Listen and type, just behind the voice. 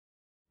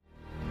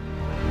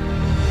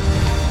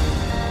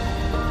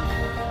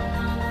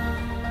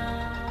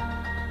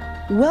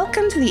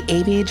Welcome to the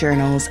ABA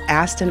Journal's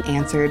Asked and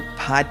Answered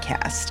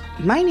podcast.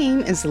 My name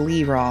is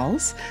Lee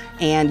Rawls,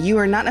 and you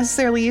are not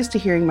necessarily used to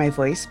hearing my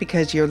voice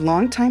because your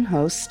longtime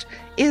host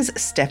is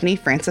Stephanie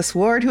Francis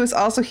Ward, who is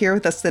also here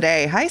with us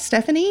today. Hi,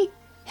 Stephanie.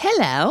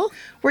 Hello.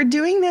 We're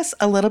doing this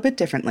a little bit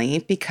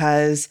differently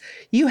because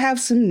you have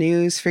some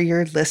news for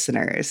your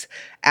listeners.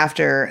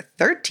 After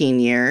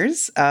 13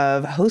 years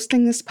of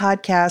hosting this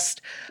podcast,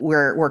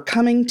 we're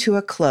coming to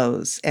a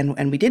close,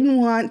 and we didn't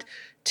want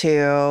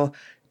to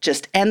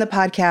just end the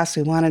podcast.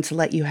 We wanted to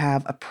let you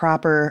have a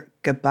proper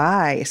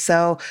goodbye.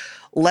 So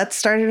let's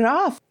start it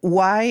off.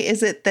 Why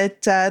is it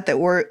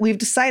that we've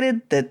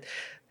decided that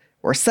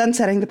we're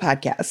sunsetting the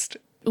podcast?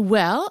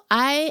 Well,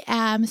 I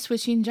am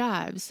switching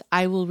jobs.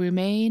 I will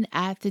remain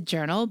at the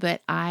Journal,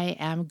 but I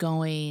am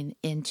going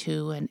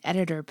into an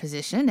editor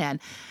position. And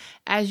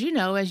as you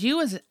know,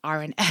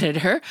 are an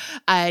editor,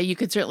 you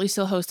could certainly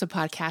still host a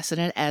podcast in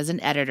it as an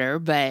editor,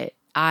 but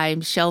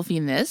I'm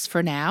shelving this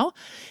for now,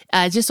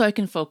 just so I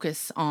can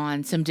focus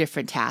on some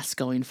different tasks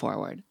going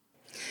forward.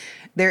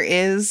 There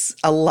is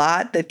a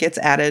lot that gets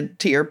added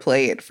to your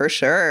plate for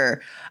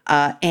sure.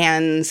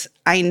 And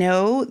I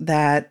know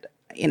that,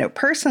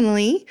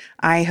 personally,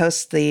 I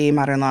host the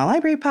Modern Law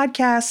Library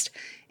podcast,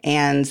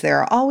 and there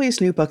are always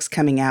new books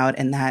coming out,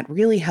 and that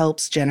really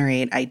helps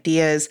generate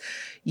ideas.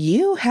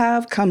 You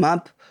have come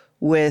up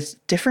with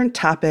different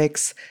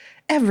topics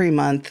every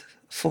month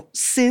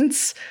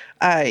since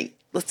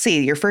let's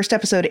see, your first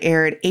episode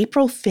aired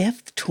April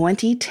 5th,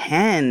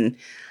 2010.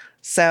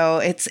 So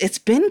it's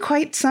been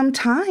quite some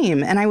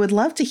time. And I would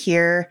love to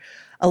hear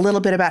a little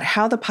bit about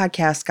how the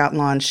podcast got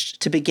launched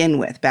to begin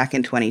with back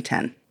in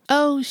 2010.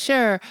 Oh,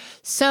 sure.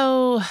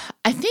 So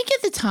I think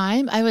at the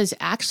time I was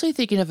actually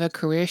thinking of a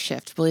career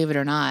shift, believe it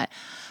or not.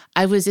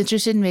 I was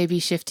interested in maybe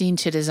shifting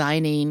to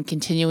designing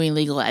continuing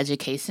legal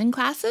education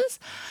classes.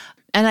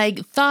 And I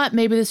thought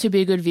maybe this would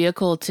be a good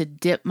vehicle to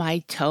dip my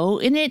toe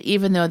in it,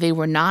 even though they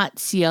were not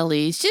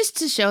CLEs, just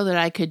to show that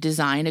I could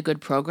design a good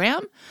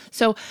program.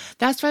 So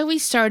that's why we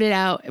started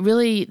out.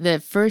 Really, the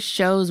first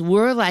shows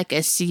were like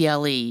a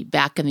CLE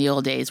back in the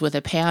old days with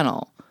a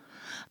panel.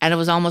 And it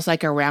was almost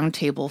like a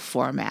roundtable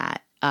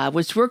format,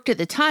 which worked at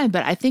the time.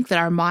 But I think that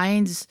our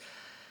minds,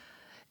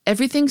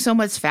 everything's so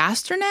much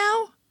faster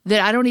now that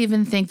I don't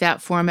even think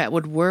that format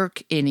would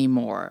work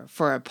anymore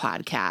for a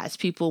podcast.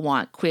 People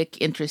want quick,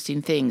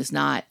 interesting things,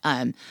 not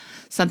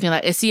something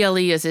like a CLE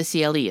is a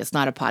CLE. It's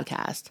not a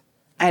podcast.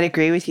 I'd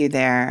agree with you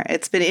there.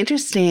 It's been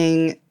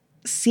interesting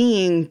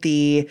seeing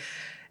the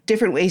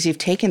different ways you've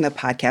taken the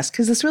podcast,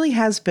 because this really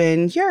has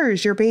been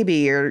your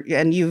baby,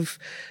 and you've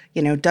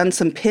done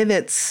some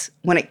pivots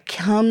when it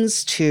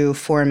comes to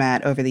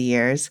format over the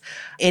years.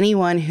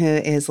 Anyone who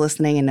is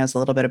listening and knows a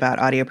little bit about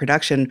audio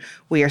production,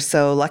 we are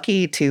so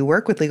lucky to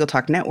work with Legal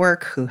Talk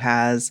Network, who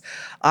has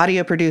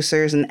audio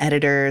producers and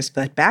editors.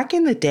 But back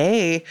in the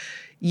day,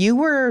 you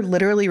were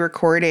literally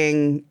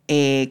recording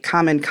a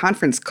common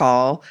conference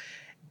call,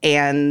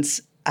 and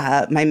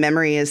my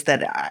memory is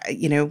that,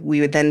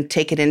 we would then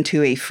take it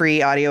into a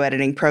free audio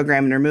editing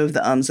program and remove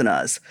the ums and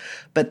uhs.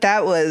 But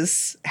that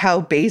was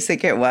how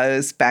basic it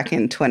was back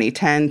in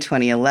 2010,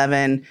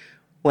 2011,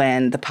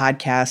 when the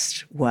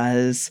podcast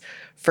was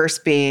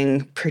first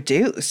being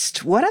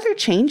produced. What other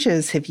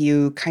changes have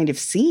you kind of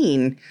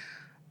seen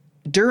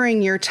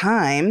during your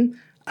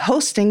time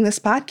hosting this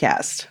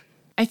podcast?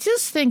 I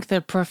just think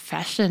the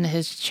profession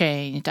has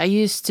changed. I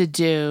used to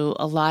do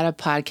a lot of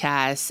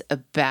podcasts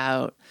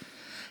about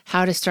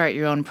how to start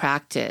your own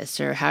practice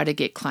or how to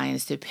get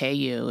clients to pay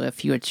you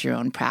if it's your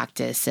own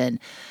practice. And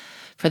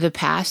for the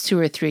past 2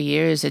 or 3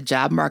 years, the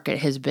job market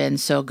has been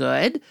so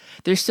good.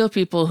 There's still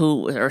people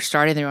who are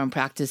starting their own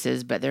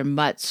practices, but they're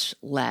much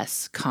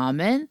less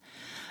common.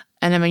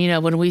 And I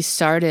mean, when we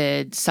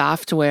started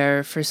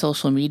software for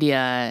social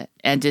media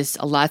and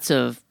just lots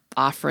of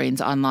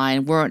offerings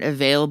online weren't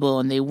available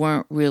and they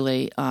weren't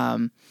really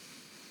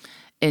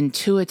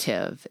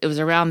intuitive. It was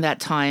around that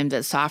time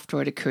that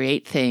software to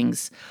create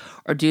things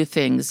or do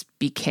things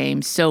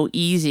became so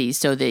easy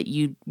so that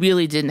you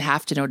really didn't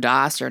have to know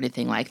DOS or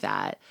anything like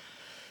that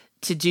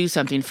to do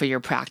something for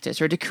your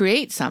practice or to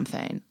create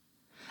something.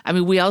 I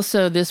mean,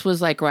 this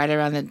was like right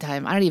around the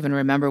time, I don't even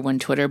remember when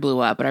Twitter blew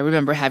up, but I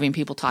remember having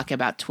people talking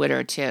about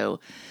Twitter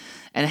too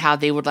and how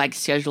they would like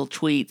schedule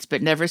tweets,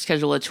 but never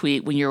schedule a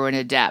tweet when you were in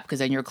a DEP because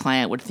then your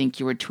client would think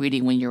you were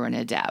tweeting when you were in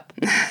a DEP.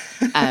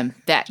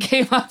 That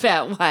came up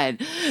at one.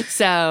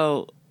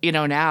 So,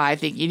 now I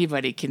think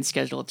anybody can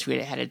schedule a tweet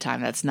ahead of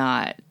time. That's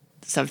not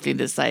something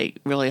that's like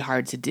really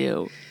hard to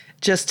do.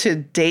 Just to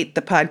date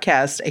the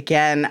podcast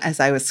again, as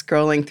I was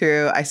scrolling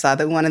through, I saw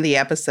that one of the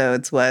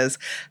episodes was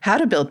how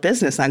to build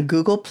business on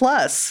Google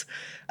Plus,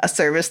 a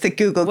service that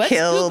Google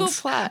killed. Google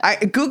Plus?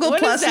 Google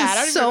Plus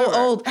is so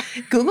old.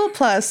 Google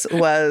Plus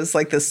was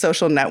like the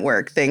social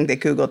network thing that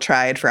Google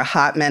tried for a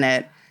hot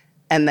minute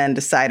and then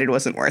decided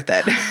wasn't worth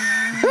it.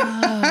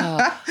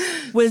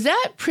 Was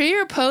that pre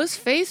or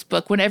post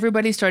Facebook when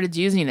everybody started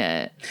using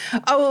it?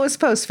 Oh, it was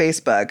post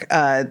Facebook,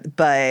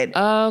 but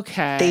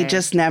okay, they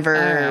just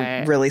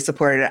never really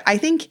supported it. I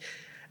think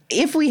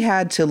if we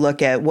had to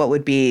look at what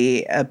would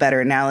be a better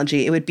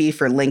analogy, it would be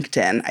for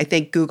LinkedIn. I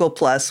think Google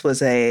Plus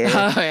was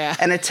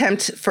an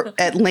attempt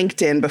at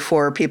LinkedIn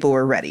before people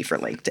were ready for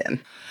LinkedIn.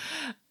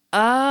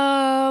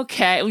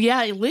 Okay.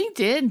 Yeah,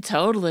 LinkedIn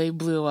totally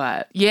blew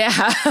up.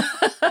 Yeah.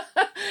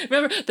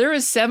 Remember, there were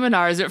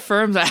seminars at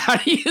firms on how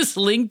to use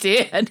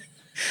LinkedIn.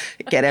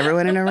 Get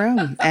everyone in a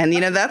room. And,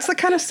 that's the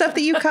kind of stuff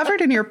that you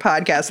covered in your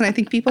podcast, and I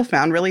think people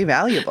found really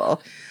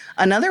valuable.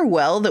 Another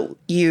well that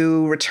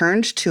you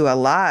returned to a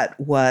lot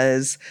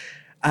was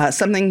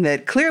something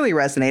that clearly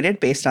resonated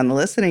based on the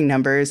listening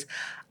numbers.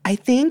 I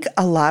think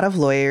a lot of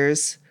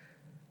lawyers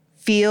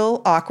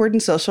feel awkward in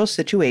social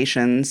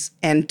situations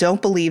and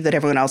don't believe that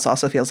everyone else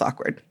also feels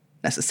awkward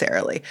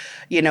necessarily.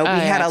 We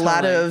had a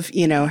lot of,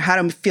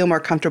 how to feel more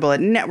comfortable at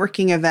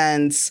networking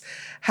events,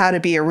 how to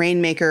be a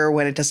rainmaker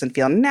when it doesn't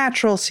feel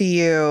natural to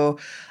you.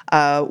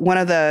 One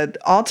of the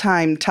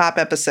all-time top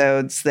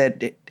episodes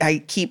that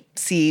I keep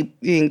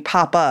seeing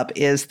pop up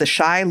is The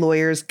Shy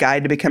Lawyer's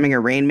Guide to Becoming a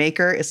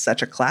Rainmaker is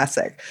such a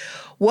classic.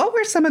 What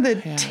were some of the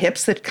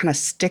tips that kind of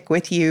stick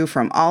with you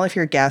from all of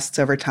your guests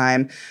over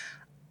time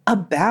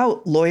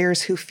about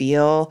lawyers who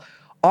feel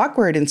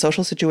awkward in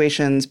social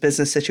situations,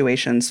 business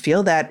situations,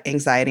 feel that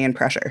anxiety and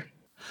pressure?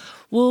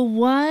 Well,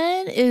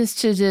 one is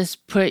to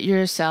just put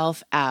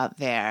yourself out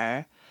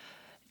there.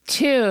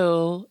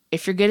 Two,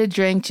 if you're going to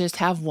drink, just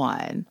have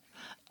one.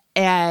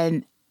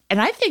 And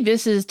I think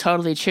this is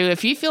totally true.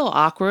 If you feel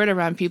awkward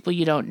around people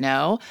you don't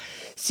know,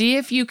 see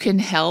if you can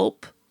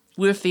help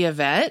with the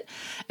event.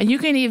 And you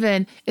can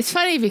even, it's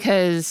funny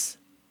because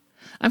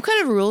I'm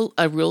kind of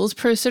a rules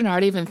person. I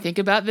don't even think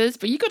about this,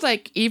 but you could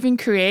even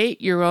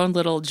create your own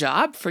little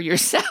job for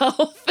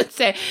yourself and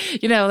say,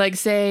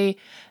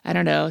 I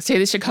don't know, say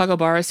the Chicago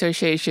Bar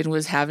Association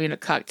was having a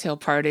cocktail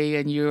party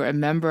and you're a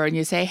member and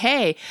you say,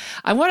 hey,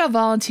 I want to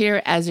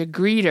volunteer as a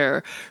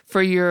greeter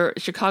for your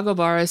Chicago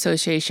Bar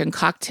Association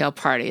cocktail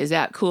party. Is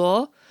that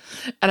cool?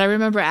 And I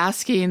remember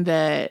asking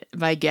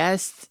my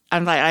guests,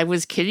 I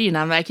was kidding.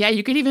 I'm like, yeah,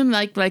 you could even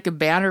like a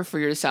banner for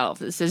yourself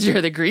that says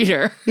you're the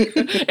greeter.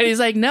 And he's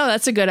like, no,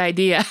 that's a good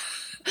idea.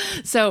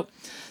 So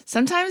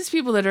sometimes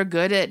people that are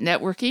good at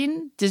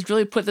networking just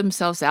really put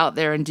themselves out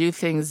there and do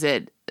things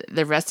that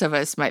the rest of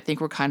us might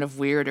think we're kind of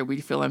weird or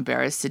we'd feel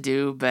embarrassed to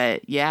do.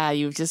 But yeah,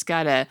 you've just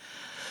got to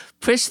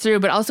push through.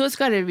 But also it's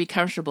got to be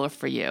comfortable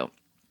for you.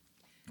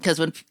 Because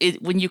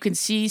when you can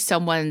see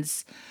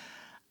someone's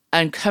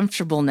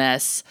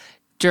uncomfortableness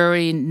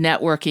during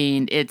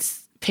networking,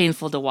 it's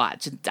painful to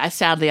watch.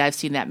 Sadly, I've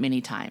seen that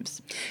many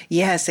times.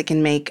 Yes, it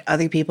can make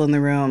other people in the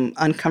room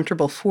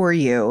uncomfortable for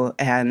you.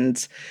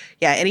 And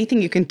yeah,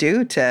 anything you can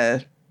do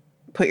to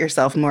put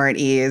yourself more at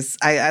ease.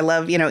 I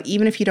love,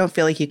 even if you don't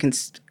feel like you can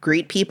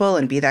greet people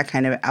and be that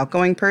kind of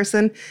outgoing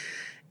person,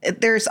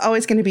 there's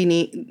always going to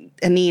be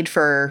a need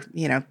for,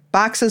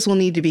 boxes will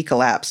need to be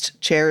collapsed.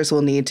 Chairs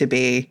will need to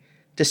be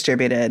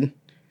distributed.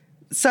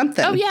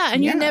 Something. Oh, yeah.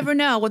 And you never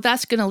know what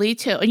that's going to lead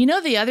to. And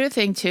the other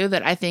thing, too,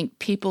 that I think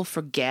people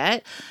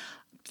forget,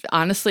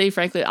 honestly,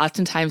 frankly,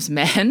 oftentimes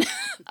men,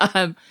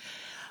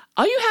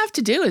 all you have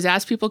to do is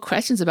ask people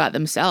questions about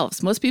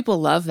themselves. Most people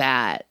love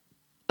that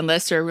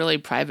unless they're a really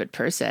private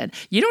person.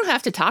 You don't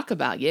have to talk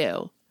about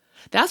you.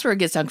 That's where it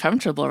gets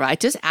uncomfortable, right?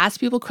 Just ask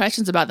people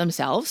questions about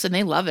themselves and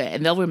they love it.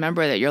 And they'll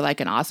remember that you're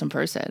an awesome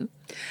person.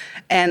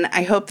 And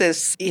I hope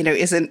this,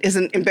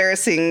 isn't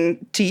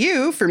embarrassing to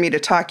you for me to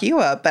talk you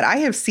up, but I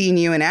have seen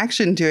you in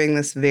action doing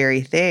this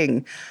very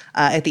thing.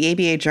 At the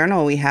ABA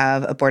Journal, we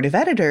have a board of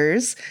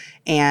editors.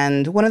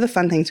 And one of the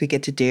fun things we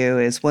get to do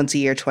is once a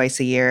year, twice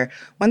a year,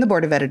 when the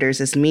board of editors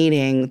is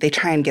meeting, they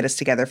try and get us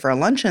together for a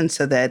luncheon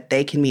so that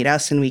they can meet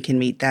us and we can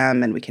meet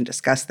them and we can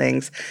discuss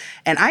things.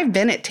 And I've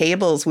been at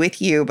tables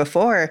with you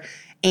before,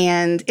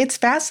 and it's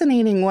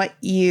fascinating what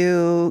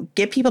you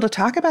get people to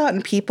talk about,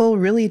 and people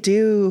really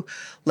do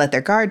let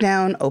their guard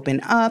down,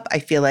 open up. I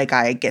feel like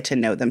I get to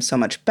know them so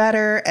much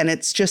better, and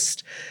it's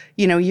just,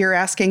 you're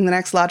asking the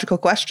next logical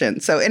question.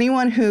 So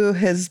anyone who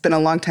has been a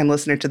longtime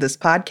listener to this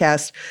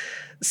podcast,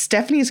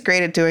 Stephanie's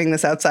great at doing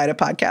this outside of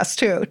podcasts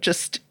too,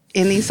 just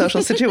in these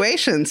social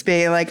situations,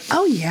 being like,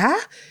 oh yeah,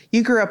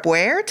 you grew up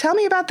where? Tell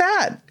me about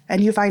that.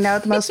 And you find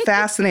out the most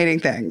fascinating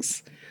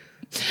things.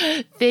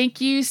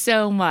 Thank you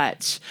so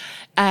much.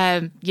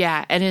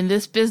 Yeah. And in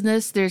this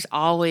business, there's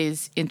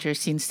always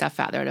interesting stuff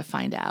out there to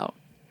find out.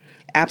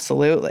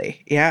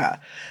 Absolutely. Yeah.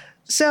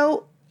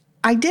 So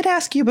I did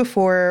ask you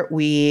before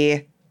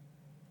we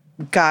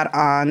got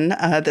on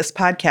this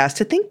podcast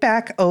to think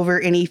back over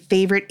any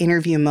favorite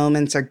interview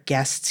moments or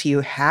guests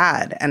you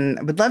had. And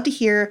I would love to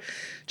hear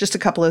just a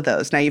couple of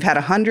those. Now, you've had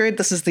 100.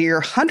 This is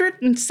your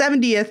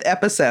 170th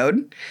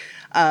episode.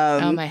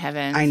 Oh, my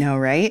heavens. I know,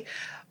 right?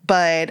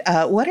 But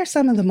what are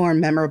some of the more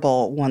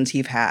memorable ones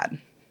you've had?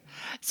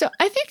 So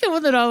I think the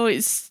one that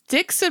always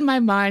sticks in my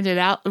mind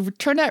and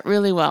turned out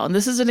really well, and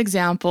this is an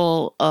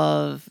example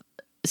of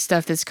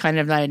stuff that's kind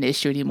of not an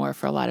issue anymore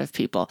for a lot of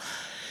people.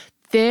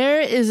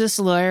 There is this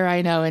lawyer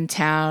I know in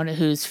town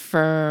whose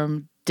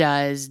firm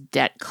does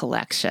debt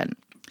collection.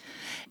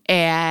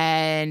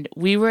 And And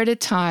we were at a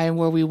time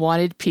where we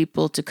wanted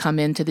people to come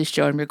into the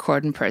show and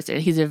record in person.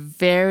 He's a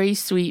very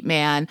sweet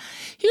man.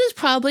 He was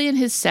probably in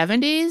his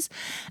 70s.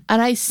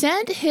 And I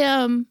sent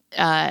him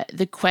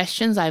the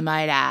questions I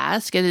might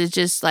ask. And it's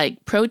just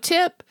like, pro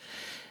tip,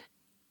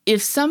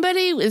 if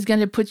somebody is going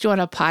to put you on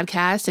a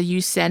podcast and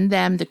you send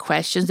them the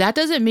questions, that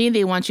doesn't mean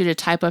they want you to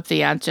type up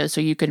the answers so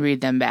you can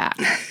read them back.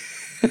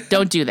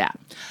 Don't do that.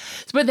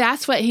 But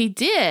that's what he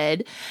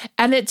did.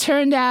 And it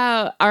turned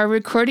out our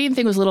recording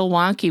thing was a little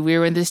wonky. We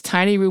were in this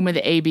tiny room with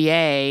the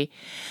ABA,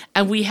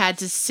 and we had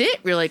to sit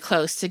really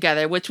close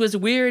together, which was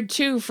weird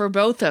too for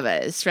both of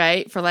us,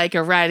 right? For like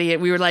a variety.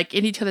 We were like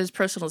in each other's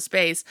personal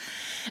space.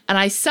 And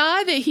I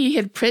saw that he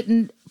had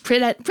printed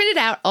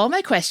out all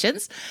my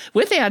questions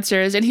with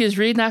answers, and he was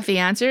reading off the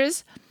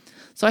answers.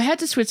 So I had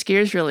to switch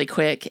gears really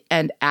quick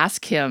and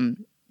ask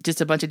him just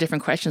a bunch of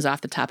different questions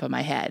off the top of my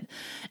head.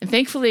 And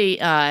thankfully,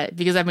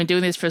 because I've been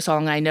doing this for so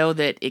long, I know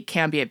that it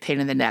can be a pain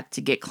in the neck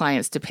to get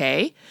clients to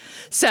pay.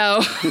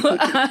 So,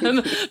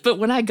 but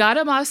when I got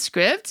him off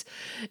script,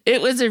 it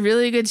was a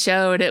really good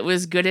show and it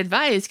was good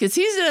advice because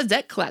he's in a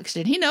debt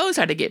collection. He knows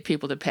how to get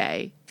people to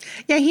pay.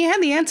 Yeah, he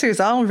had the answers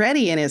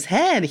already in his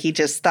head. He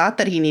just thought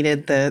that he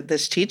needed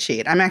this cheat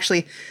sheet.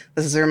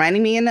 This is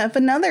reminding me of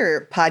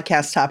another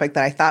podcast topic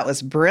that I thought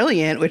was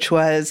brilliant, which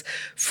was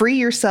free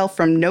yourself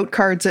from note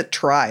cards at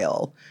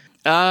trial.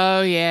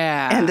 Oh,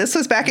 yeah. And this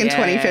was back in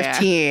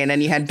 2015,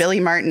 and you had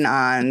Billy Martin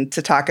on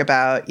to talk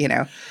about,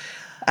 it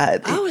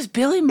was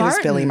Billy Martin. It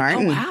was Billy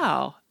Martin. Oh,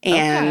 wow.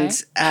 And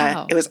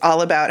It was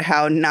all about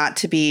how not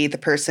to be the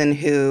person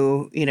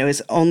who,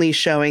 is only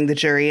showing the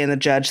jury and the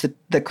judge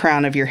the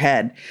crown of your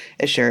head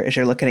as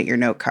you're looking at your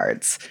note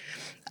cards.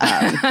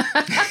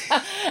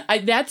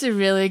 That's a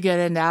really good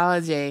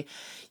analogy.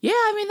 Yeah,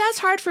 that's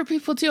hard for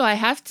people too. I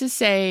have to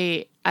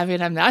say,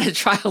 I'm not a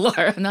trial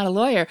lawyer. I'm not a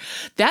lawyer.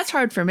 That's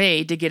hard for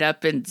me to get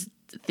up and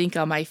think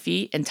on my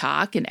feet and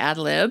talk and ad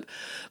lib.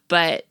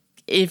 But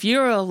if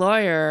you're a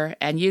lawyer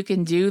and you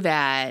can do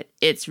that,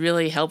 it's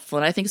really helpful.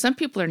 And I think some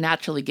people are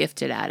naturally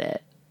gifted at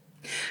it.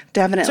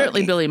 Definitely.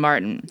 Certainly Billy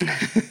Martin.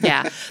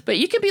 Yeah. But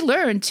you can be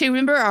learned too.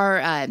 Remember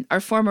our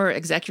former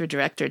executive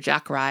director,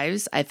 Jack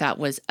Rives, I thought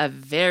was a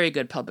very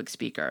good public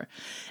speaker.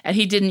 And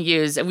he didn't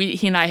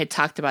he and I had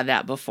talked about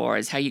that before,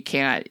 is how you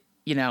can't,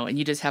 and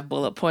you just have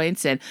bullet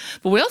points.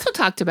 But we also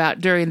talked about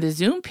during the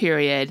Zoom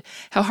period,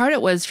 how hard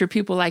it was for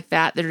people like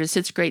that are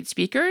such great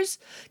speakers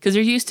because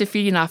they're used to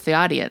feeding off the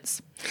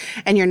audience.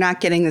 And you're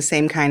not getting the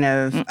same kind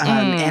of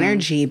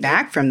energy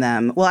back from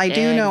them. Well, I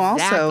do know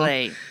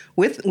also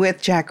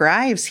with Jack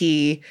Rives,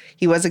 he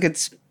was a good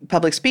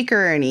public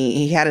speaker and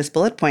he had his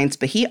bullet points,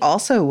 but he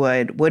also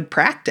would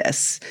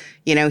practice.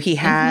 He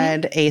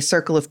had a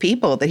circle of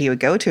people that he would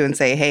go to and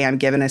say, hey, I'm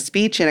giving a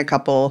speech in a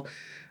couple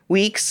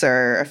weeks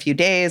or a few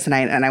days, and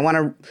I want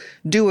to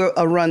do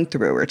a run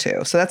through or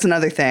two. So that's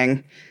another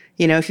thing.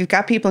 If you've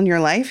got people in your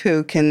life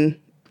who can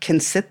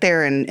sit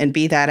there and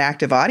be that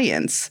active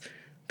audience,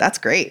 that's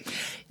great.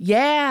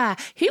 Yeah,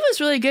 he was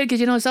really good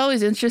because, it's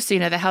always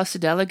interesting at the House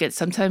of Delegates.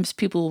 Sometimes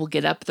people will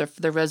get up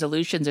their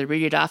resolutions and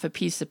read it off a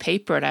piece of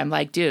paper. And I'm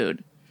like,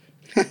 dude,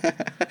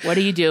 what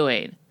are you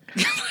doing?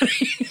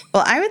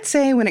 Well, I would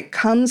say when it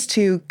comes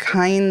to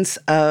kinds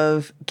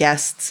of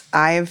guests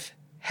I've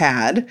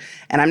had,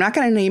 and I'm not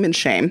going to name and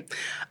shame,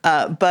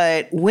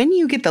 but when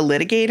you get the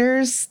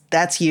litigators,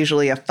 that's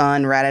usually a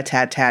fun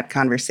rat-a-tat-tat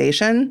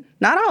conversation.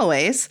 Not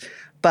always.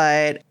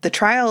 But the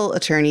trial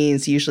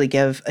attorneys usually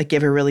give a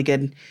really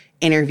good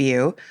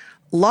interview.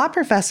 Law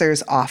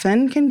professors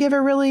often can give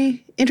a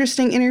really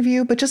interesting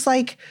interview, but just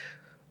like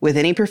with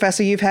any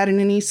professor you've had in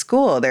any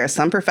school, there are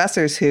some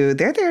professors who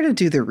they're there to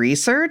do the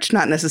research,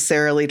 not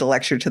necessarily to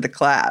lecture to the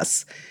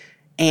class.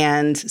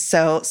 And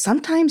so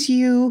sometimes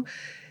you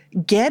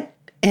get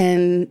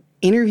an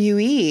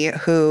interviewee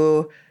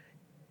who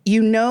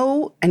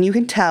and you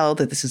can tell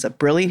that this is a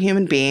brilliant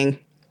human being.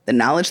 The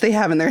knowledge they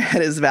have in their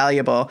head is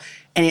valuable.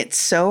 And it's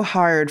so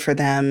hard for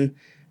them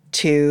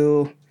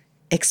to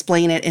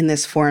explain it in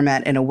this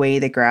format in a way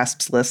that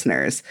grasps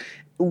listeners.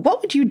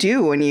 What would you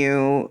do when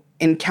you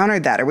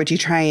encountered that? Or would you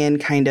try and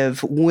kind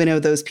of winnow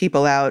those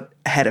people out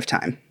ahead of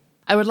time?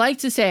 I would like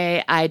to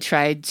say I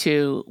tried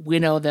to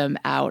winnow them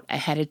out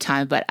ahead of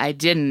time, but I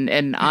didn't.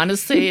 And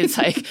honestly, it's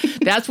like,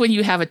 that's when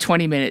you have a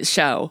 20-minute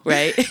show,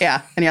 right?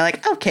 Yeah. And you're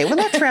like, okay, well,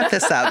 let's wrap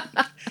this up.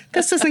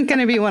 This isn't going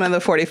to be one of the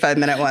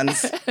 45-minute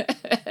ones.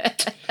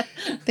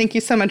 Thank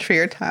you so much for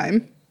your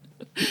time.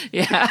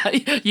 Yeah,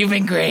 you've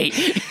been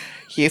great.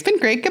 You've been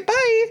great.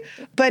 Goodbye.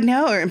 But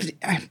no,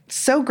 I'm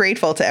so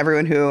grateful to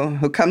everyone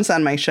who comes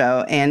on my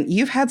show. And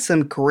you've had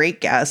some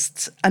great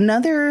guests.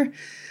 Another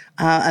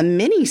a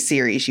mini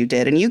series you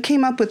did, and you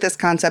came up with this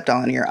concept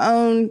all on your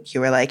own. You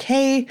were like,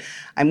 hey,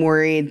 I'm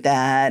worried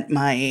that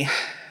my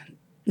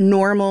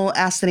normal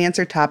asked and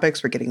answered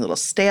topics were getting a little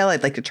stale.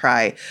 I'd like to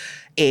try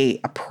a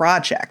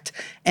project.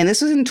 And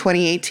this was in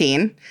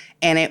 2018.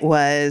 And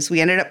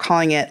we ended up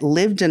calling it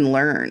Lived and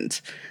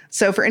Learned.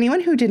 So for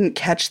anyone who didn't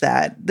catch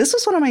that, this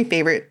was one of my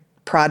favorite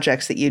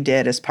projects that you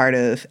did as part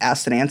of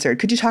Asked and Answered.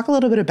 Could you talk a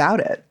little bit about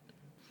it?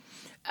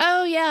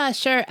 Oh, yeah,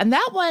 sure. And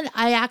that one,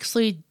 I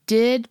actually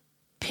did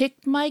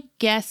pick my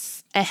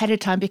guests ahead of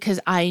time because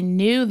I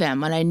knew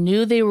them and I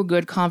knew they were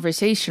good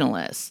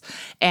conversationalists.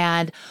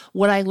 And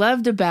what I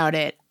loved about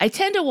it, I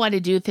tend to want to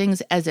do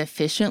things as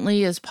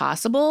efficiently as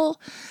possible.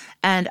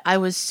 And I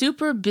was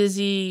super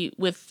busy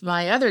with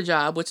my other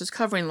job, which is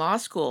covering law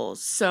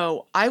schools.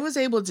 So I was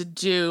able to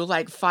do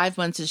like 5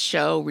 months of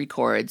show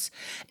records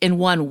in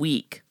 1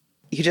 week.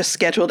 You just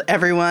scheduled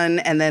everyone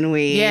and then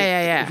we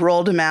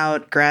rolled them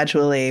out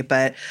gradually.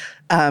 But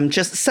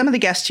just some of the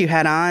guests you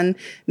had on,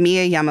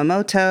 Mia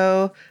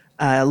Yamamoto,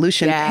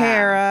 Lucian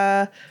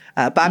Pera,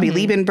 Bobby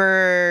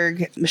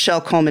Liebenberg,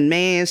 Michelle Coleman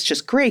Mays,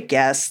 just great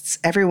guests.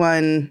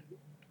 Everyone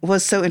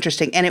was so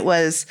interesting. And it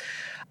was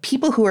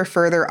people who are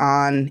further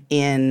on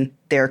in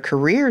their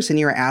careers, and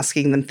you were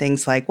asking them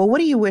things like, well, what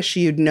do you wish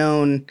you'd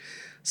known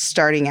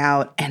starting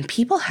out? And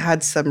people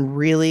had some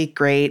really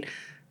great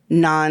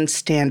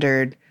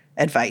non-standard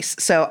advice.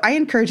 So I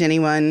encourage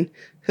anyone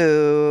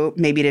who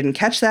maybe didn't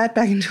catch that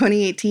back in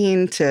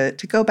 2018 to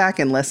go back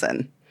and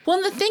listen.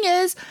 Well, and the thing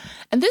is,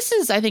 and this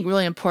is, I think,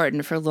 really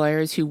important for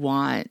lawyers who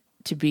want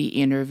to be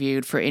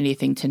interviewed for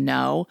anything to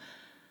know,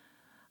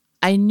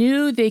 I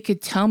knew they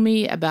could tell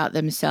me about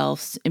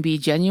themselves and be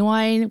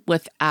genuine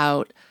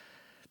without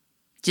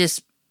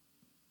just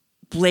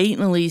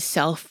blatantly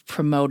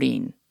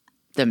self-promoting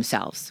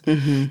themselves.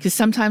 Because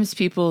sometimes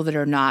people that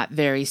are not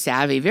very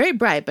savvy, very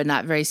bright, but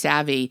not very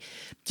savvy,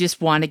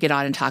 just want to get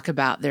on and talk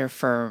about their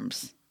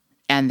firms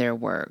and their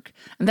work.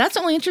 And that's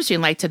only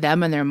interesting, like to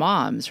them and their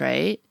moms,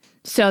 right?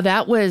 So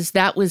that was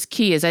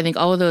key, is I think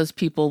all of those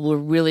people were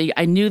really,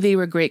 I knew they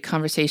were great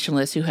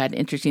conversationalists who had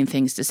interesting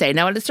things to say.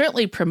 Now, it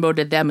certainly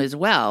promoted them as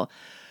well,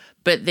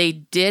 but they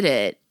did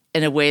it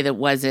in a way that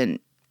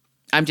wasn't,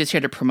 I'm just here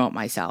to promote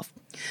myself.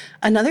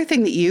 Another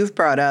thing that you've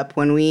brought up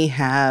when we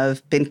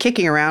have been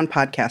kicking around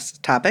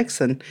podcast topics,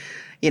 and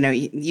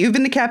you've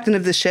been the captain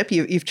of the ship,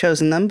 you've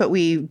chosen them, but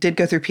we did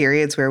go through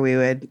periods where we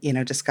would,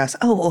 discuss,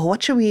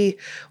 what should we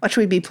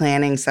be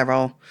planning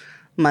several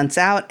months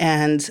out?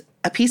 And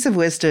a piece of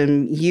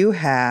wisdom you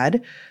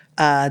had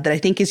that I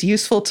think is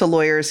useful to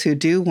lawyers who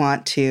do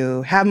want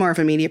to have more of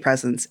a media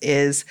presence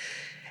is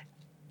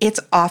it's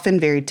often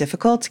very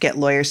difficult to get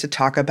lawyers to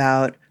talk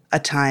about a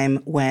time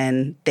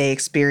when they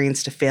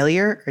experienced a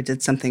failure or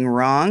did something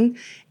wrong.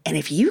 And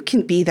if you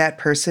can be that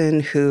person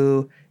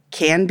who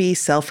can be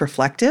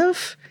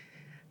self-reflective,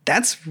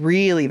 that's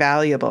really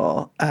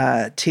valuable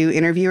to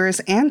interviewers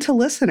and to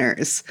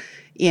listeners,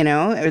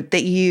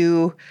 that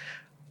you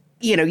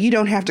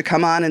don't have to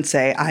come on and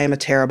say, I am a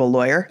terrible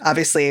lawyer.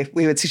 Obviously,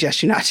 we would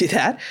suggest you not do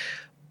that.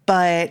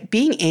 But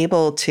being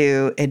able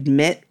to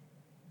admit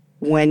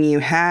when you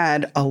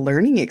had a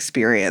learning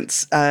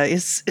experience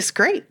is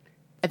great.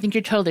 I think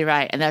you're totally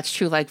right. And that's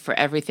true like for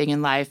everything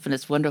in life. And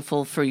it's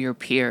wonderful for your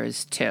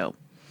peers too.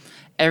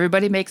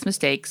 Everybody makes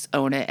mistakes,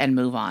 own it, and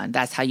move on.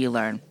 That's how you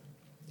learn.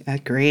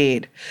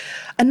 Agreed.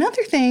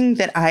 Another thing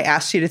that I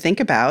asked you to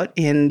think about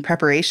in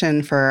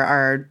preparation for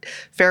our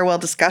farewell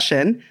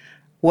discussion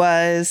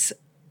was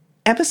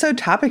episode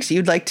topics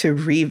you'd like to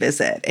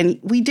revisit. And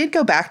we did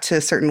go back to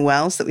certain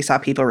wells that we saw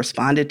people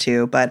responded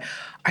to, but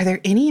are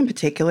there any in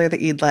particular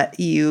that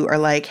you are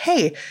like,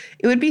 hey,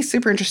 it would be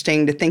super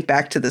interesting to think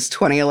back to this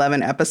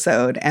 2011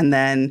 episode and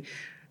then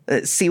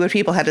see what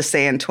people had to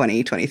say in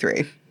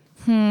 2023?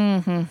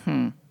 I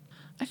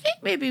think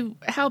maybe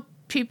how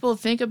people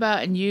think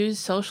about and use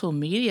social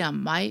media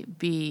might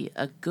be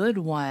a good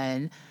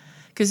one.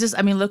 Because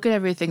look at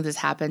everything that's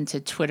happened to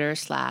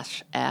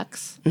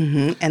Twitter/X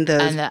and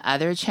the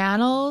other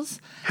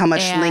channels. How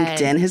much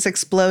LinkedIn has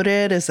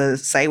exploded as a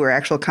site where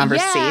actual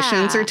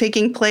conversations are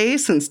taking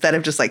place instead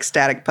of just like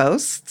static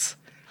posts.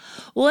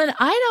 Well, and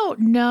I don't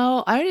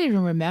know. I don't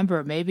even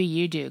remember. Maybe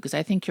you do, because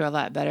I think you're a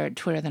lot better at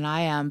Twitter than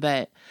I am.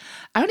 But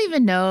I don't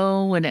even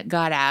know when it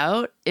got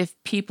out if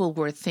people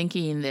were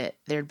thinking that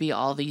there'd be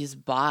all these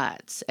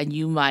bots and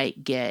you might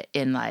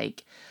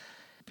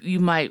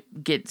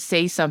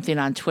say something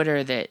on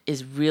Twitter that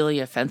is really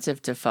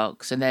offensive to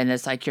folks. And then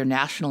it's like your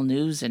national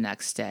news the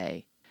next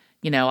day.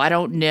 I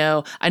don't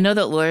know. I know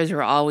that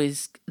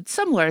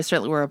some lawyers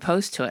certainly were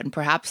opposed to it, and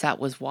perhaps that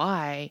was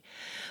why.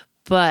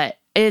 But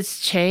it's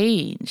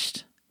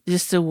changed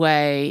just the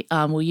way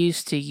we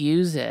used to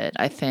use it,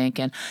 I think.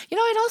 And,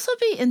 I'd also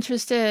be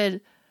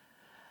interested,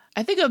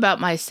 I think about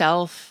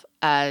myself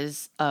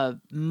as a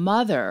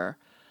mother.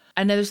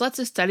 I know there's lots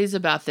of studies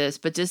about this,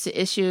 but just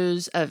the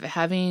issues of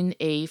having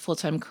a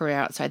full-time career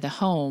outside the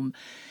home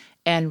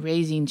and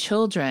raising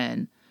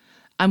children.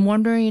 I'm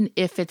wondering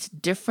if it's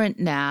different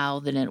now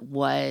than it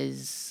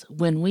was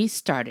when we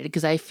started,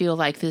 because I feel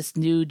like this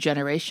new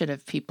generation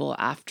of people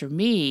after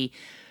me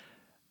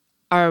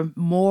are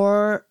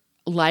more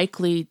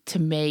likely to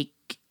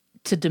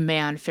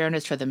demand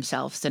fairness for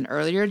themselves than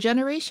earlier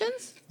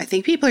generations. I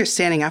think people are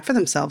standing up for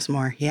themselves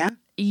more, yeah?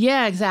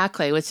 Yeah,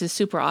 exactly, which is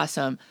super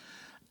awesome.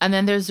 And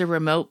then there's the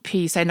remote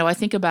piece. I know I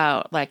think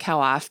about like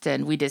how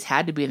often we just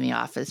had to be in the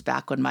office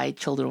back when my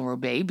children were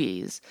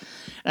babies.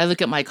 And I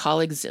look at my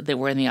colleagues that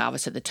were in the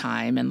office at the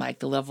time and like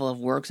the level of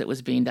work that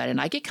was being done.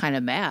 And I get kind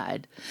of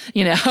mad,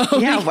 Yeah,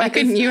 because, why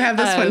couldn't you have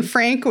this when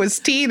Frank was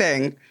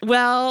teething?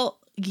 Well,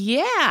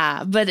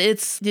 yeah, but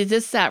it's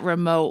just that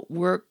remote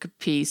work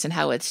piece and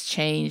how it's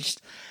changed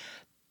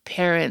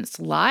parents'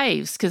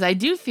 lives. Because I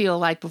do feel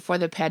like before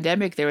the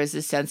pandemic, there was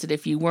this sense that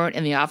if you weren't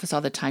in the office all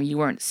the time, you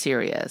weren't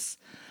serious.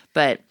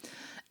 But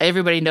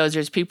everybody knows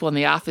there's people in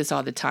the office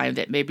all the time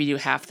that maybe do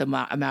half the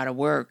amount of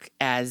work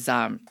as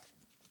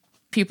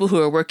people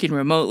who are working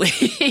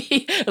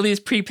remotely, at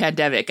least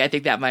pre-pandemic. I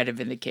think that might have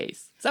been the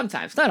case.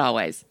 Sometimes, not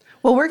always.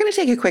 Well, we're going to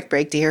take a quick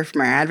break to hear from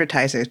our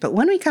advertisers. But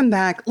when we come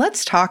back,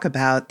 let's talk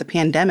about the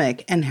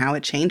pandemic and how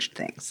it changed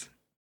things.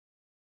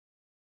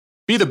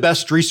 Be the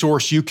best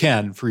resource you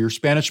can for your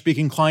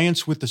Spanish-speaking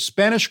clients with the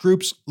Spanish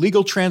Group's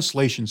legal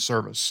translation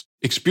service.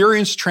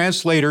 Experienced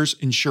translators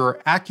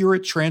ensure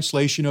accurate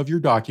translation of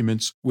your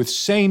documents with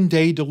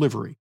same-day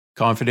delivery.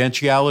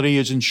 Confidentiality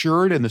is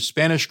ensured, and the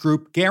Spanish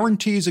Group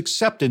guarantees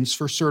acceptance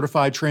for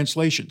certified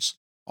translations.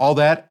 All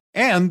that,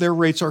 and their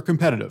rates are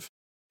competitive.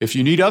 If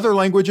you need other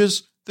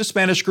languages, the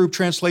Spanish Group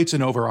translates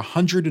in over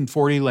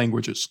 140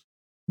 languages.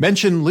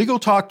 Mention Legal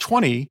Talk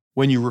 20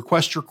 when you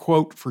request your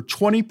quote for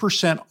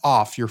 20%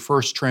 off your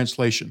first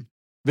translation.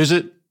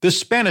 Visit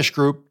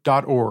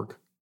thespanishgroup.org.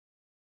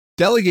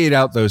 Delegate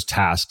out those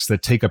tasks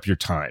that take up your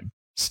time.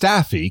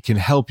 Staffy can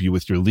help you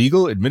with your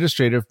legal,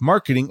 administrative,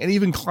 marketing, and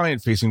even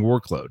client-facing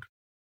workload.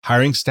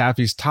 Hiring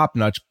Staffy's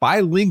top-notch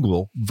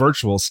bilingual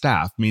virtual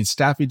staff means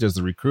Staffy does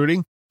the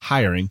recruiting,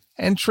 hiring,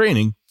 and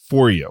training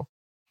for you.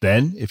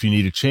 Then, if you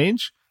need a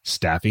change,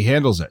 Staffy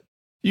handles it.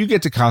 You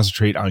get to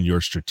concentrate on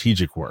your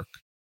strategic work.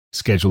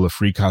 Schedule a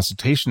free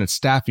consultation at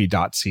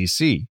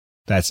staffy.cc.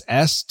 That's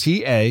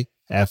STAFI.cc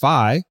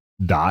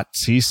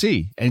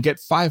and get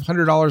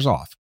 $500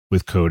 off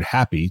with code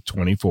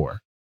HAPPY24.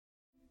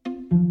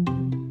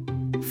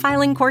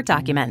 Filing court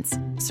documents,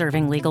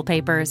 serving legal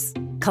papers,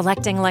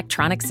 collecting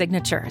electronic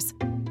signatures,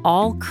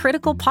 all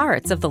critical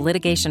parts of the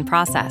litigation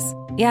process,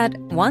 yet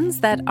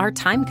ones that are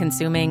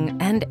time-consuming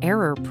and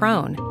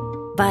error-prone.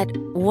 But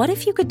what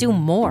if you could do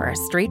more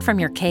straight from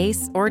your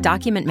case or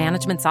document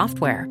management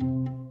software?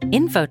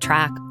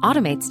 InfoTrack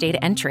automates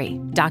data entry,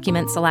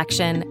 document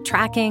selection,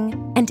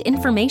 tracking, and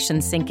information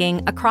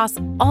syncing across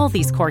all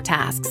these core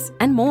tasks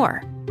and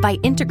more by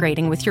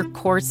integrating with your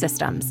core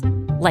systems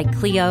like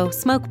Clio,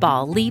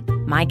 Smokeball, Leap,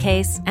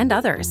 MyCase, and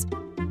others.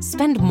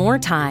 Spend more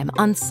time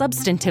on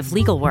substantive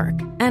legal work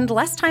and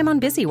less time on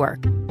busy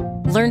work.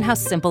 Learn how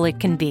simple it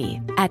can be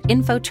at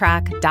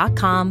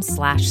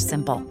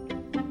infotrack.com/simple.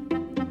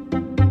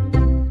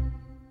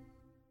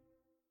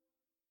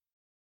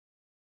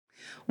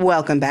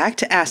 Welcome back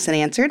to Asked and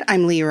Answered.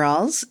 I'm Lee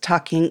Rawls,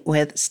 talking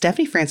with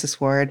Stephanie Francis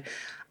Ward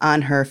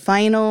on her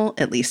final,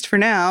 at least for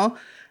now,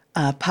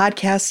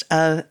 podcast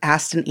of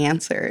Asked and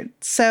Answered.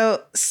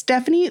 So,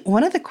 Stephanie,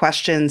 one of the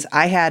questions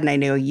I had, and I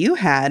know you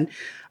had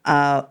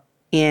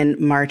in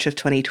March of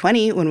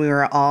 2020 when we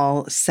were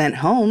all sent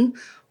home,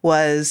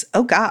 was,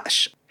 oh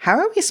gosh, how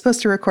are we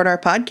supposed to record our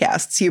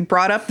podcasts? You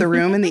brought up the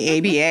room in the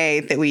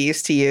ABA that we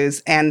used to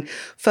use. And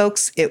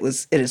folks, it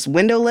is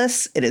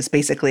windowless. It is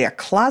basically a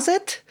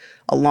closet,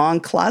 a long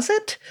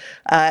closet,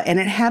 and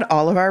it had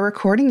all of our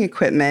recording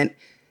equipment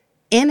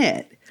in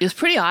it. It was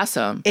pretty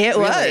awesome. It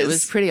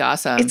was pretty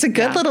awesome. It's a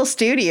good little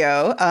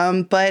studio,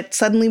 but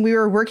suddenly we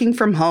were working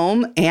from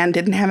home and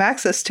didn't have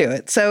access to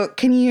it. So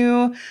can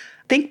you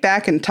think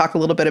back and talk a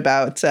little bit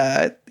about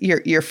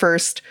your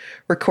first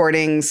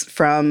recordings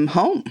from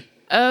home?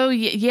 Oh,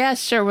 yeah,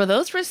 sure. Well,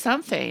 those were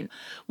something.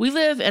 We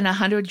live in a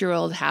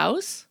 100-year-old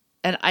house,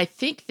 and I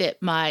think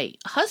that my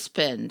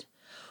husband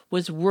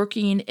was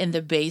working in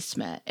the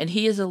basement, and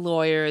he is a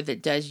lawyer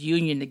that does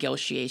union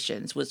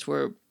negotiations, which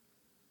were,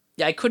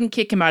 I couldn't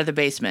kick him out of the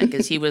basement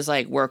because he was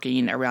like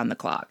working around the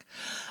clock.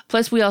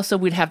 Plus,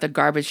 we'd have the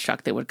garbage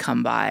truck that would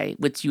come by,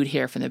 which you'd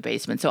hear from the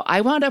basement. So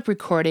I wound up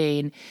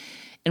recording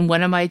in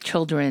one of my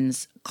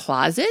children's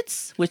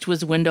closets, which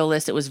was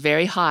windowless. It was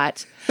very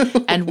hot,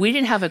 and we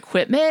didn't have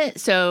equipment.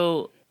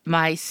 So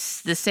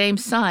the same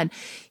son,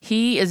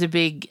 he is a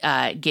big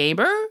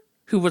gamer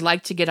who would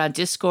like to get on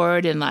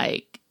Discord and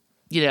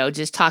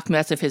just talk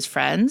mess with his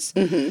friends.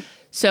 Mm-hmm.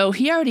 So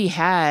he already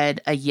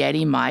had a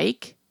Yeti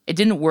mic. It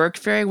didn't work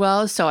very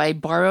well, so I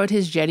borrowed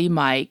his Yeti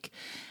mic,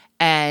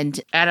 and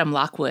Adam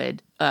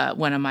Lockwood,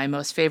 one of my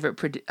most favorite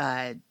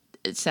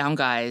sound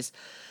guys,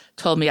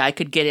 told me I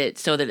could get it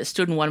so that it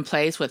stood in one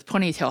place with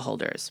ponytail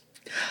holders.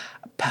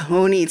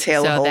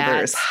 Ponytail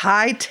holders.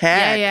 High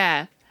tech.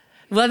 Yeah.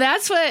 Well,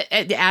 that's what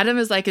Adam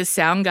is, like a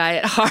sound guy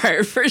at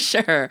heart for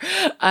sure.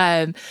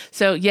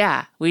 So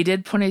yeah, we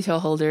did ponytail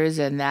holders,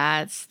 and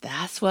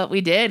that's what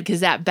we did, because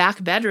that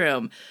back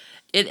bedroom,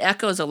 it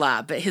echoes a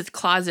lot, but his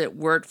closet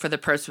worked for the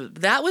person.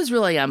 That was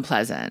really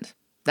unpleasant.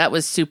 That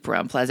was super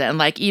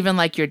unpleasant. And even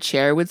your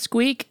chair would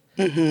squeak.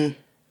 Mm-hmm.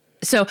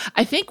 So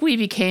I think we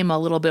became a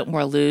little bit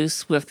more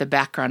loose with the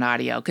background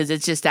audio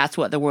because that's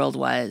what the world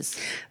was.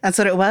 That's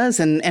what it was.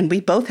 And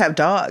we both have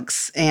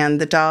dogs, and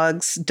the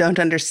dogs don't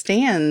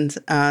understand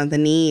the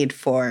need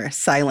for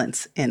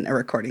silence in a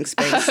recording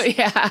space. Oh,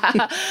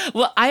 yeah.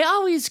 Well, I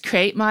always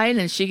crate mine,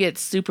 and she gets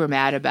super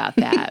mad about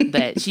that,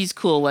 but she's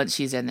cool once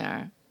she's in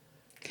there.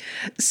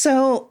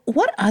 So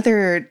what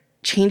other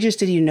changes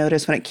did you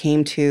notice when it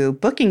came to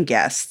booking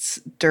guests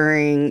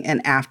during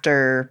and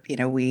after,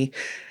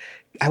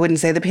 I wouldn't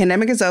say the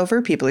pandemic is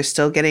over. People are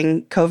still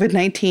getting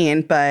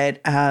COVID-19,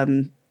 but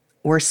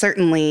we're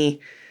certainly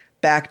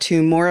back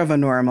to more of a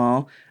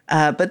normal.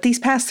 But these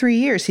past 3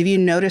 years, have you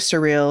noticed a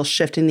real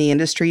shift in the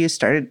industry? You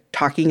started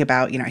talking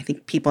about, I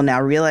think people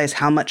now realize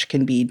how much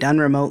can be done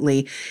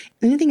remotely.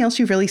 Anything else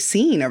you've really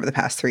seen over the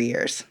past 3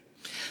 years?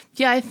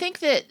 Yeah, I think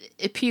that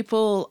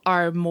people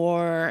are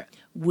more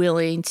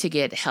willing to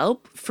get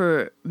help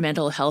for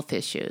mental health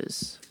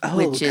issues,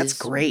 which is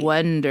great.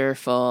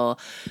 Wonderful.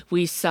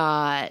 We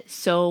saw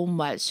so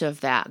much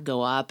of that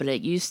go up, and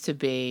it used to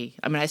be,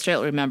 I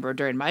certainly remember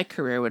during my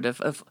career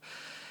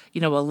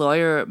a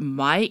lawyer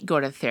might go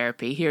to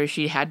therapy. He or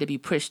she had to be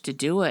pushed to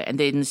do it, and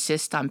they'd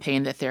insist on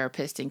paying the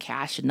therapist in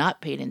cash and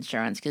not paying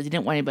insurance because they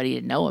didn't want anybody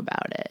to know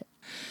about it.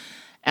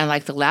 And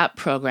like the LAP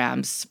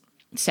programs,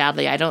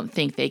 sadly, I don't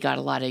think they got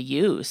a lot of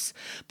use.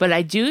 But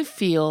I do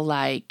feel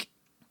like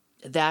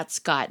that's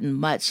gotten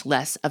much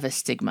less of a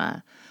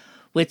stigma,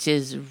 which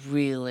is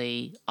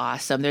really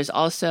awesome.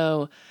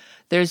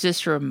 There's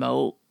this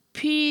remote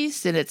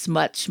piece, and it's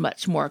much,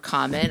 much more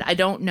common. I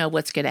don't know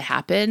what's going to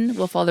happen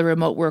with all the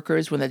remote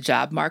workers when the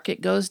job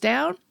market goes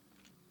down.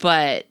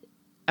 But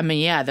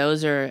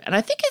those are, and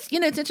I think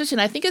it's interesting.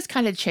 I think it's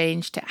kind of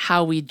changed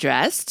how we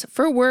dressed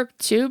for work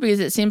too, because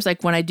it seems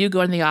like when I do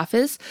go in the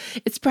office,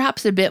 it's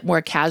perhaps a bit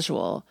more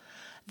casual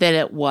than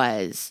it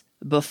was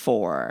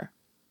before,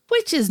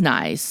 which is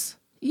nice.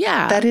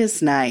 Yeah. That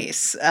is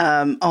nice.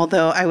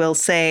 Although I will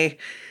say,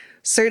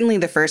 certainly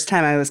the first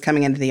time I was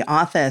coming into the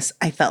office,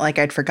 I felt like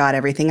I'd forgot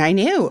everything I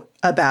knew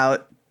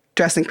about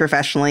dressing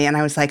professionally. And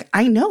I was like,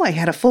 I know I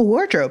had a full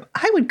wardrobe.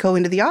 I would go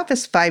into the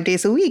office 5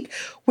 days a week.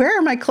 Where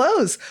are my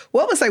clothes?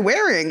 What was I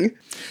wearing?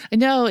 I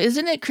know.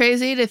 Isn't it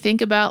crazy to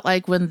think about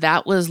like when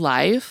that was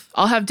life?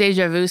 I'll have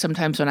deja vu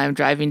sometimes when I'm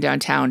driving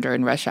downtown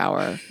during rush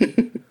hour.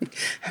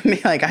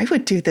 I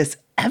would do this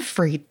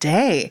every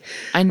day.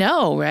 I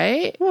know,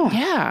 right? Oh,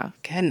 yeah.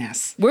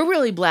 Goodness. We're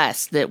really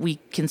blessed that we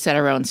can set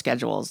our own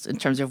schedules in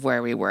terms of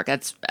where we work.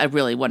 That's a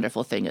really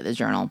wonderful thing at the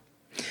Journal.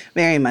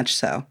 Very much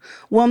so.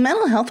 Well,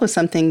 mental health was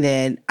something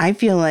that I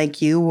feel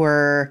like you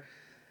were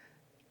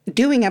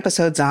doing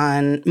episodes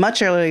on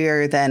much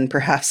earlier than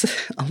perhaps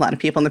a lot of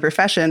people in the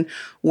profession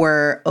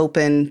were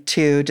open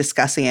to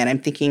discussing it. I'm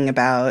thinking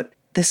about,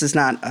 this is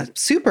not a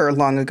super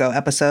long ago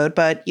episode,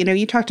 but,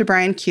 you talked to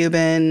Brian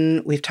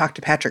Cuban. We've talked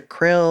to Patrick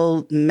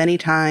Krill many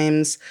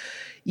times.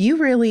 You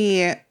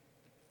really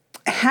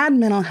had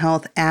mental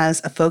health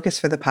as a focus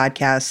for the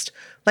podcast,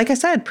 like I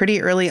said, pretty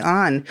early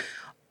on.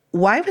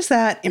 Why was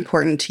that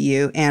important to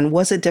you? And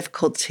was it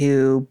difficult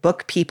to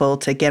book people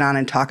to get on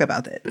and talk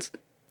about it?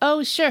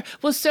 Oh, sure.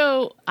 Well,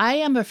 so I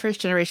am a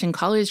first-generation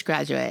college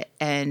graduate.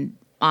 And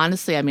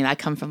honestly, I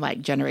come from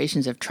like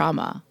generations of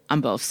trauma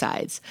on both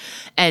sides.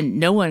 And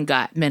no one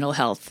got mental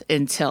health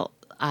until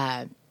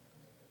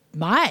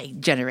my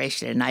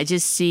generation. And I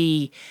just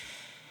see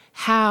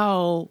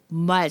how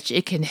much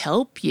it can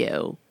help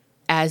you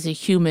as a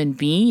human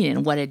being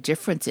and what a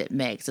difference it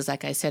makes. As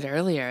like I said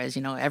earlier,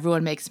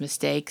 everyone makes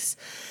mistakes,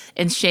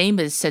 and shame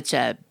is such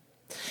an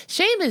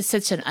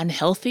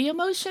unhealthy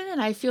emotion.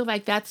 And I feel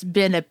like that's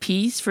been a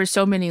piece for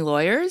so many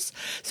lawyers.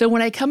 So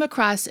when I come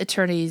across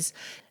attorneys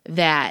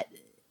that,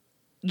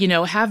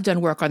 have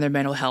done work on their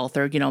mental health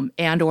or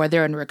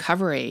they're in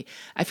recovery,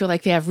 I feel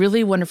like they have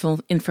really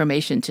wonderful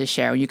information to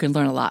share, and you can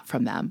learn a lot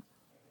from them.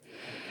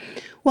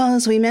 Well,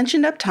 as we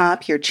mentioned up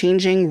top, you're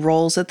changing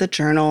roles at the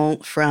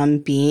Journal from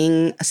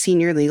being a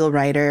senior legal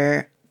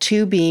writer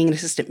to being an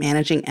assistant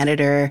managing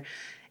editor.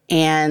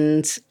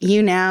 And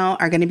you now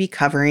are going to be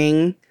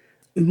covering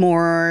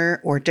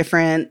more or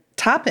different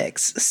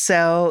topics.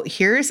 So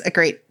here's a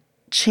great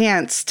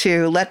chance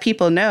to let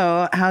people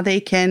know how they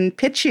can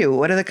pitch you.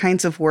 What are the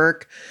kinds of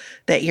work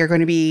that you're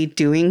going to be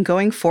doing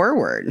going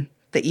forward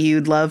that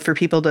you'd love for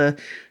people to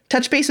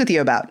touch base with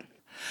you about?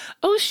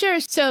 Oh, sure.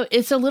 So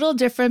it's a little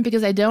different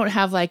because I don't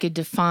have like a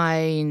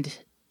defined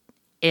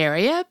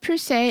area per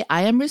se.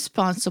 I am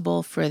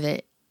responsible for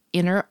the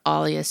inner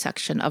alia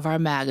section of our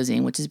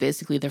magazine, which is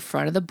basically the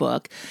front of the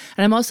book.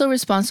 And I'm also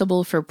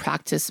responsible for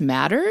Practice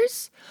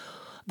Matters,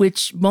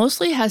 which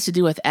mostly has to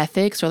do with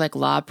ethics or like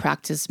law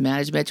practice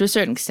management to a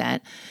certain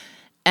extent.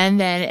 And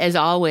then as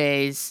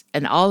always,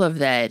 and all of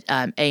the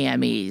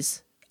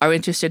AMEs are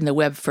interested in the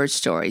web first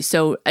story.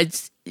 So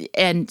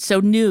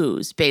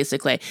news,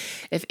 basically.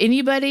 If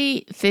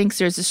anybody thinks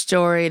there's a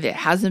story that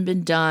hasn't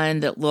been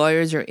done that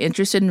lawyers are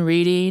interested in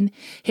reading,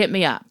 hit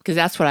me up, because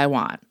that's what I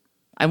want.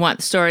 I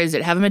want stories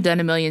that haven't been done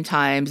a million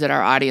times that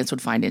our audience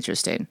would find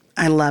interesting.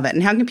 I love it.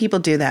 And how can people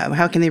do that?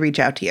 How can they reach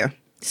out to you?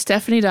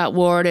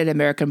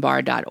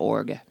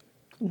 Stephanie.ward@americanbar.org.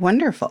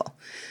 Wonderful.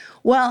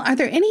 Well, are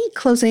there any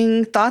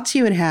closing thoughts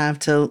you would have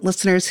to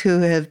listeners who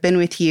have been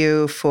with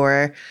you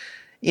for,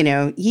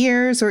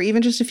 years or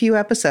even just a few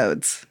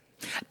episodes?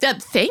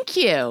 Thank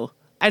you.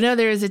 I know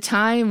there was a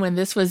time when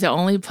this was the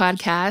only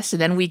podcast,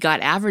 and then we got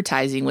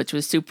advertising, which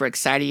was super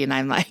exciting. And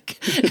I'm like,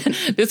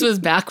 this was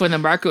back when the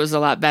market was a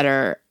lot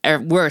better, or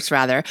worse,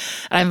 rather.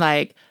 And I'm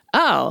like,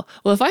 oh,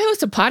 well, if I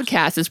host a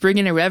podcast that's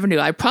bringing in revenue,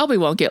 I probably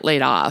won't get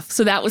laid off.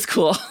 So that was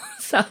cool.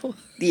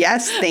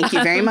 Yes, thank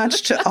you very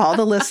much to all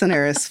the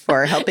listeners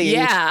for helping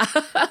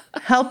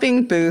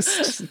helping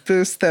boost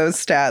those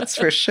stats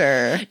for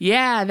sure.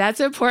 Yeah, that's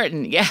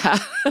important. Yeah.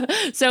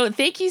 So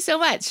thank you so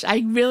much.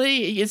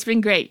 It's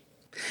been great.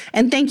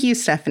 And thank you,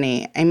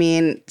 Stephanie. I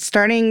mean,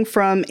 starting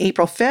from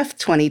April 5th,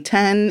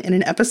 2010, in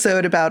an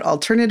episode about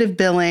alternative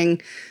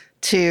billing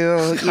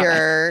to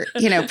your,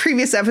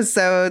 previous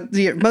episode,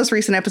 your most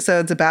recent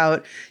episodes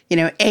about,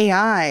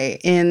 AI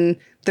in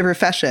the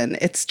profession.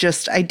 It's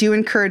just, I do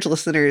encourage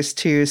listeners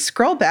to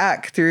scroll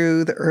back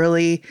through the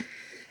early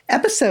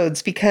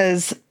episodes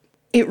because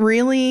it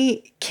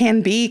really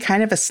can be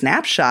kind of a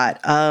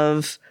snapshot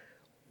of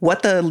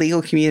what the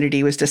legal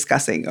community was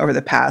discussing over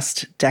the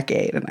past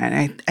decade.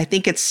 And I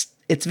think it's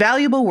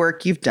valuable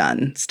work you've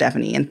done,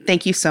 Stephanie, and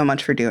thank you so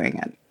much for doing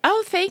it.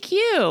 Oh, thank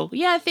you.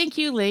 Yeah, thank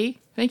you, Lee.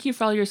 Thank you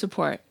for all your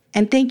support.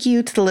 And thank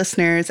you to the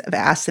listeners of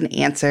Asked and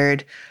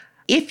Answered.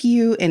 If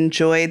you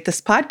enjoyed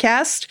this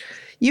podcast,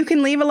 you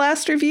can leave a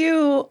last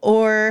review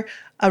or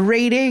a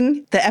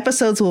rating. The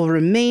episodes will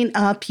remain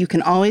up. You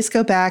can always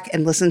go back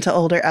and listen to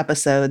older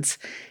episodes.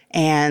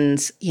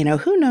 And,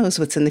 who knows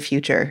what's in the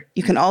future.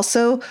 You can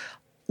also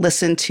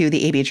listen to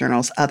the ABA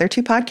Journal's other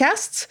two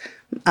podcasts,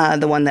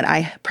 the one that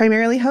I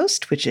primarily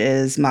host, which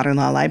is Modern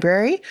Law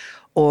Library,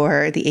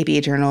 or the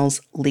ABA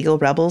Journal's Legal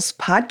Rebels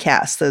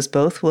podcast. Those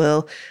both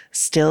will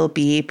still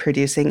be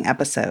producing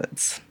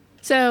episodes.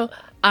 So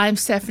I'm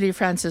Stephanie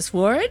Francis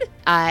Ward.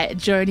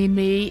 Joining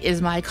me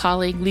is my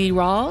colleague Lee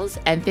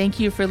Rawls, and thank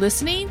you for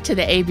listening to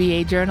the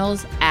ABA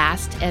Journal's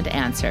Asked and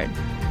Answered.